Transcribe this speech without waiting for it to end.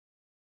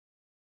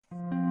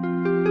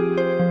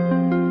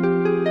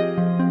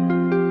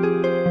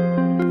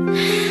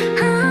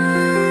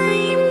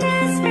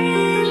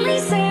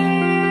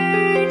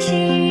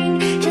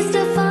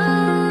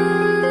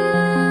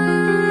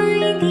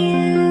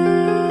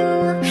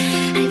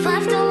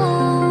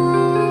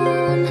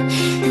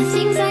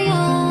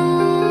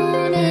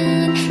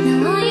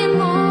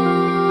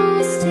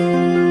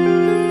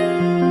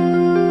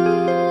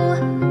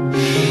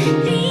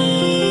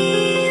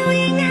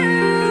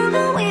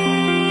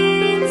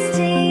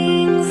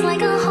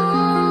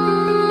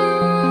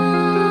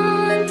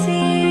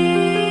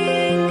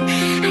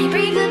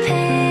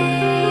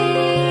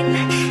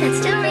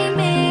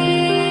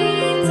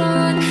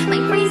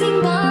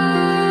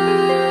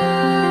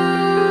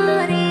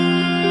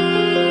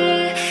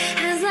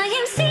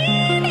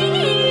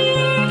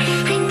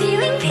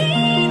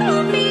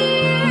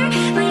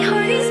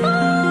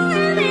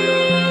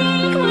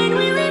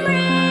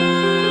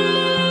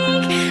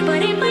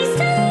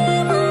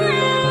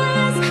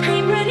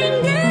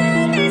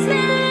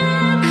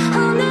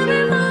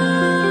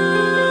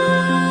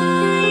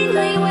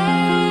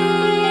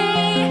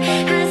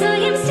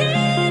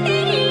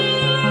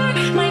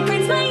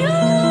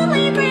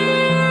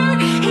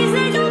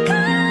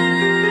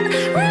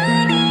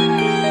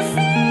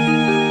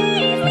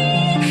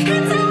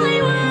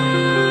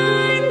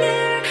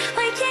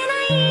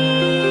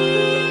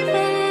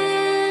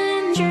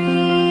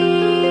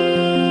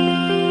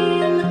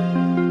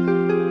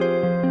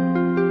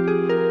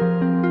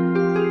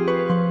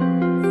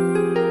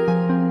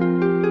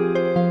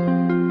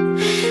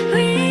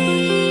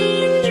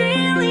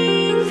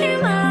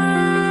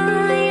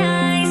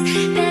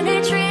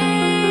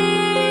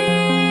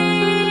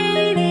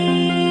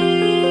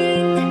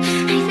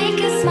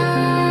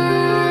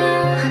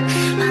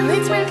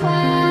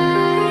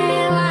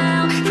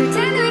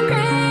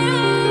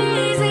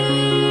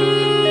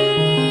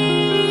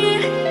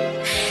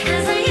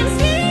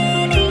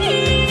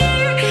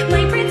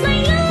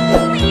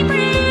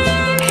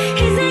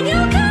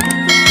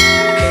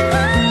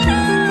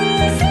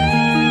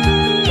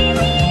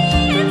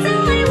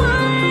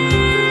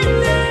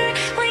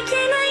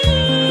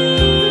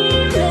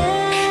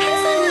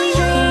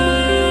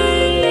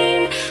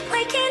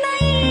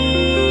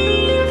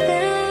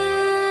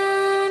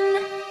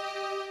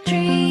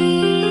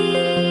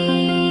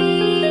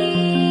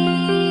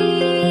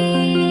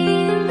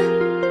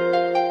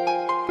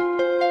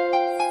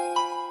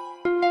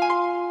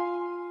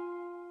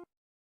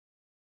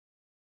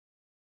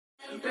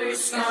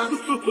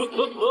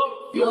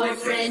Your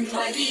friend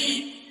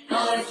Huggy,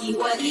 Huggy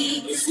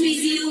Wuggy, will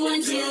squeeze you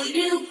until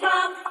you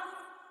pop.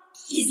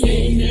 His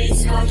name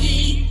is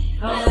Huggy,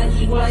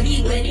 Huggy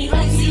Wuggy. When he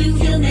hugs you,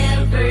 he'll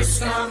never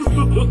stop.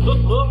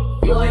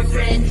 Your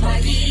friend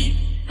Huggy,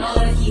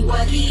 Huggy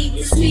Wuggy,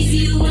 will squeeze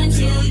you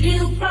until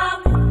you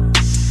pop.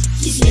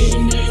 His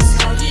name is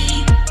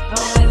Huggy,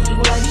 Huggy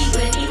Wuggy.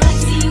 When he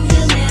hugs you,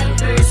 he'll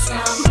never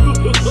stop.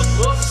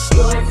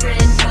 Your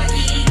friend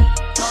Huggy,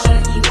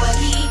 Huggy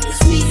Wuggy, will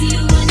squeeze you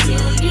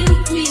until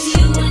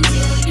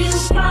you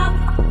pop.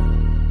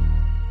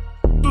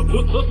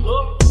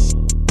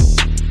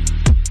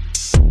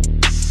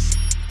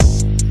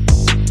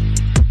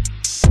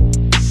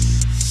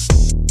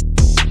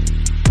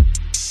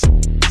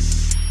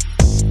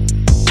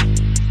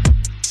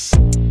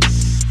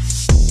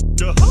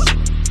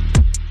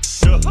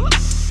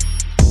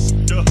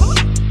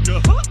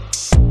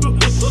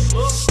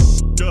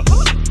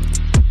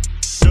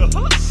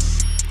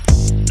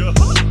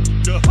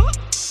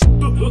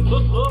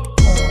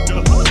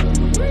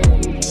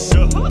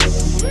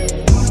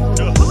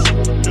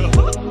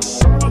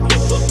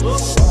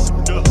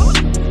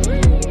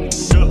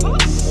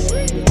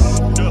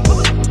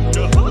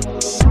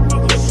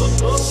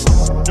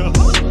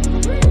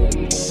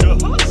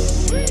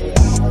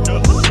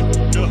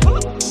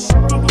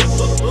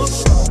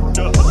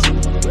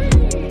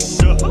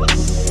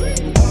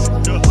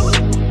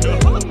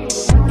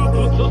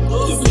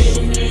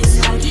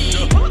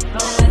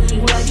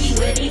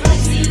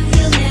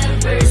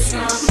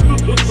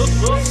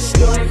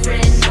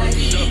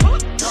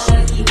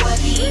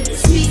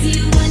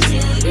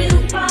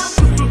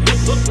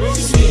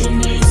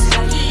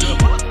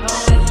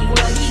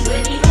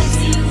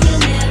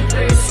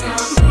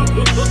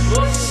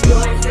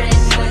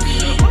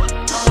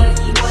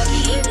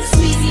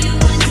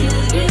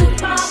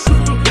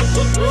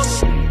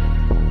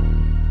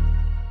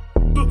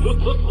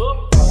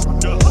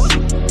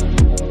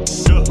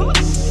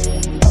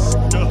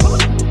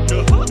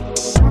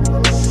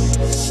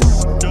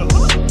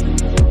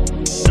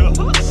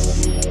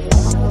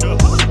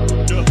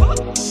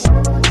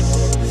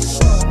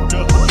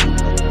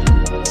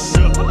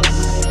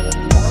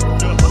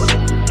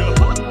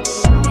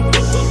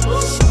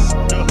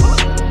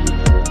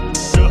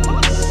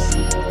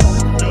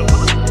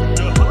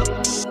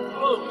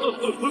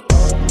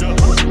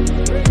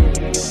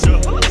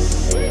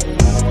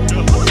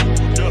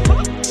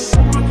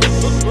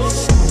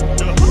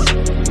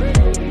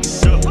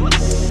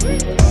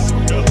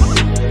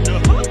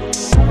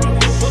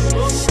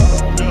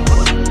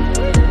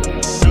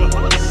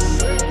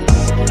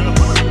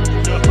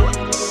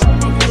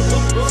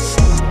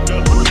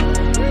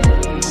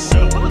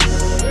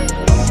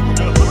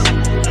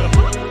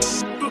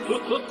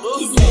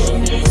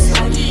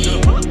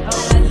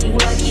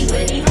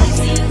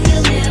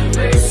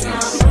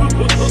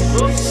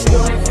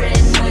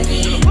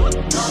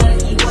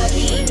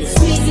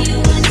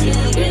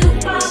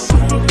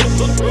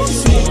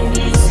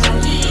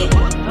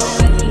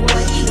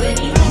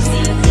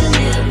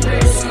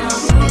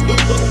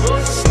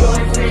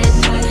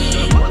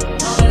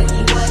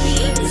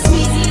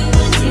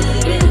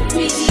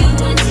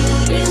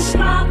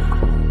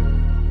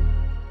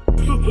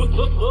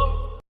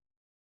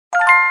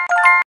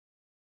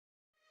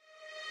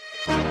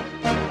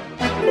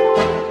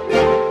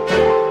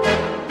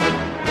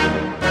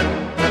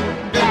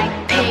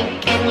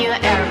 BLACKPINK in your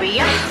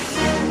area.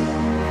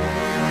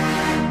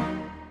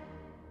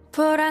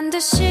 보란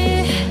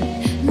듯이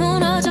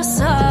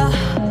무너졌어.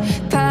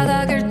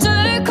 바닥을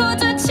뚫고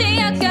저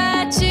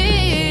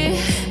지하까지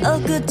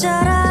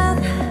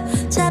엊그처럼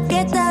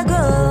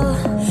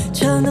잡겠다고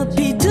저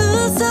높이 두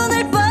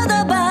손을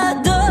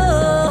뻗어봐도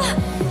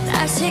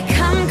다시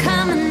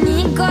캄캄한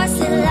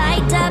이곳에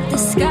light up the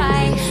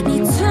sky.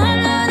 네 두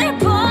눈을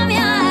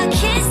보며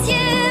kiss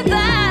you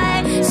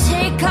bye.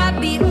 실컷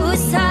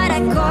비웃어라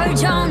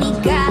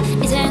꼴좋으니까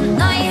이젠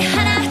너희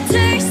하나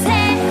둘 셋.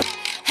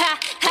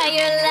 How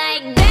you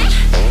like that?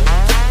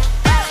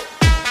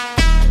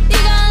 You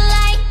gon'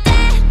 like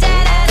that? Da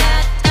da da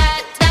da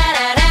da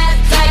da da.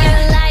 How you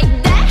like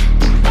that?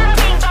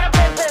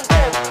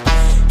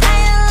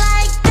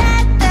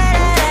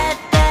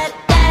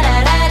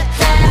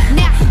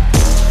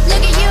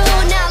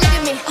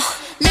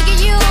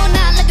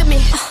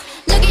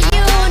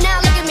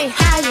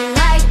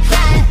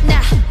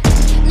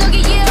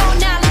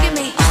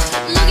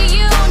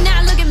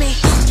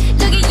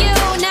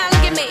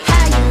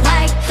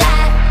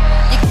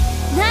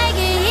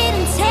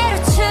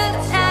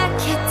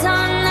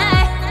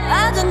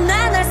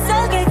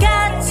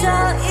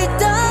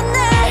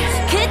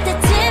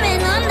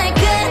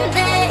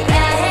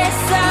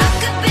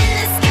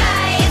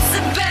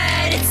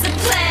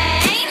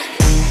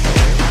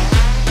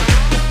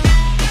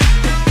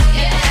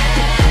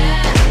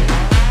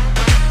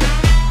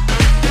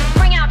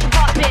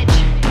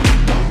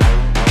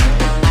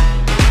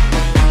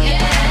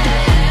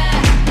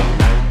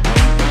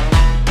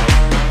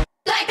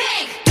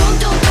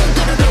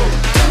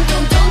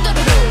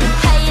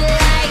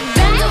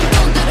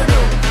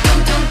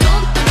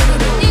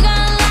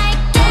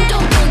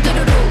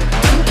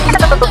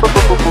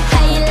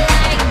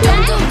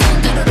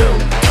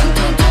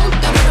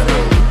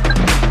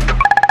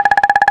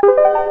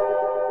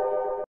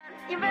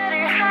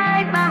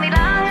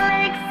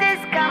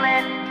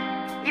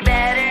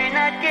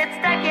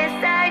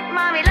 kiss